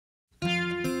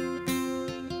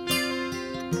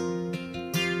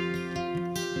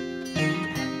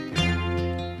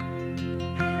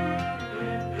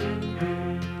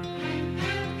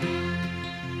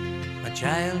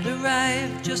child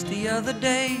arrived just the other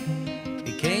day.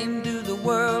 He came to the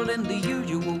world in the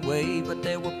usual way, but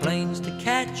there were planes to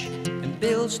catch and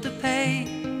bills to pay.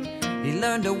 He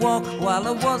learned to walk while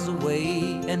I was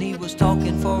away, and he was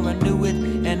talking for I knew it.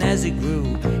 And as he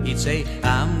grew, he'd say,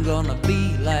 I'm gonna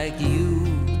be like you,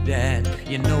 Dad.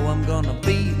 You know I'm gonna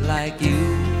be like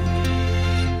you.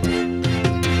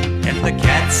 And the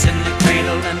cat's in the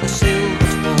cradle and the silver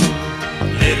spoon,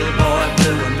 little boy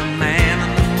blue and the man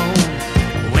on the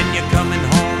moon. When you're coming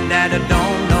home, Dad, I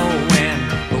don't know when,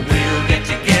 but we'll get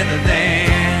together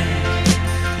then.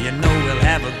 You know we'll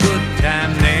have a good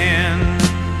time then.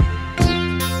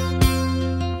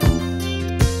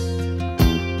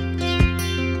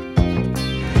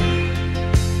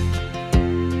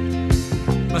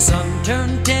 My son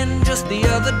turned 10 just the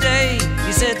other day.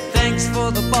 He said, thanks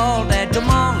for the ball, Dad, come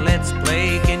on, let's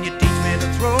play. Can you teach me to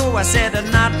throw? I said,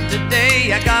 not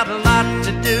today, I got a lot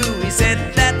to do. He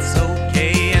said, that's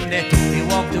okay, and he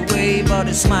walked away, but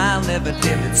his smile never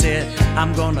dimmed. It said,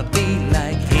 I'm gonna be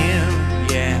like him,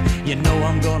 yeah, you know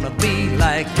I'm gonna be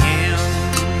like him.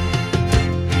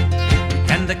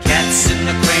 And the cat's in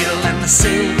the cradle and the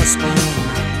silver spoon,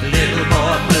 the little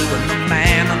boy blue and the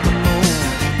man on the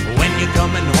moon. When you're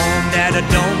coming home, Dad, I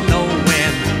don't know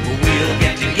when, but we'll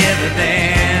get together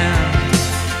then.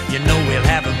 You know we'll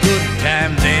have a good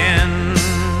time then.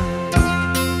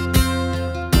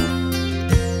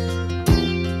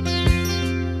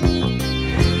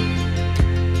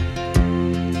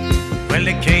 Well,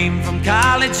 he came from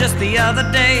college just the other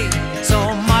day,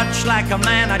 so much like a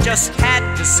man I just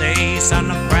had to say,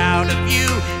 son, I'm proud of you,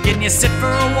 can you sit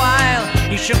for a while?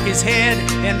 He shook his head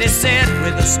and he said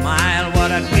with a smile,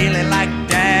 what I'd really like,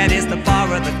 Dad, is to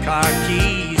borrow the car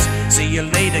keys. See you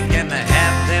later, can I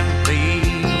have them please?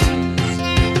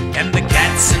 And the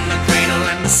cat's in the cradle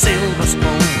and the silver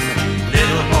spoon,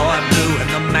 little boy blue and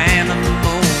the man on the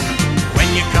moon. When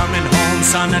you're coming home,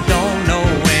 son, I don't know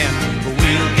when, but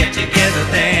we'll get together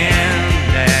then,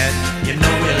 Dad. You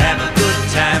know we'll have a good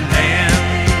time then.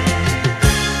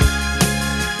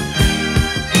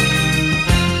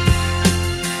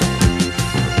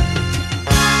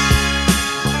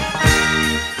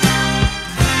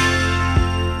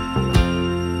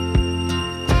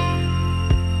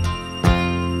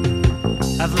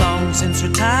 I've long since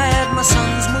retired, my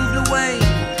son's moved away.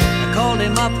 I called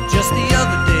him up just the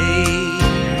other day.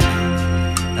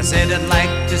 I said, I'd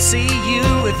like to see you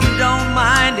if you don't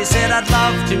mind. He said, I'd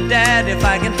love to, Dad, if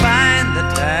I can find the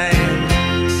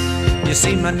time. You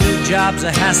see, my new job's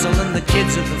a hassle and the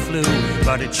kids are the flu,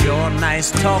 but it's sure nice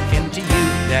talking to you,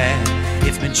 Dad.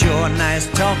 It's been sure nice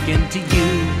talking to you.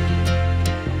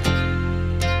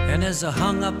 And as I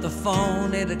hung up the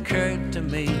phone, it occurred to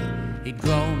me, he'd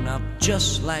grown up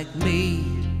just like me.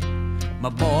 My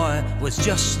boy was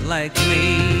just like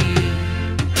me.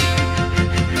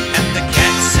 And the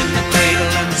cat's in the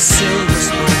cradle and the silver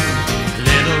spoon,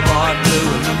 little boy blue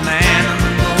and the man on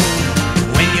the moon.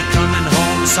 When you're coming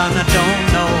home, son, I don't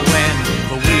know when,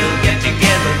 but we'll get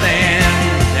together then.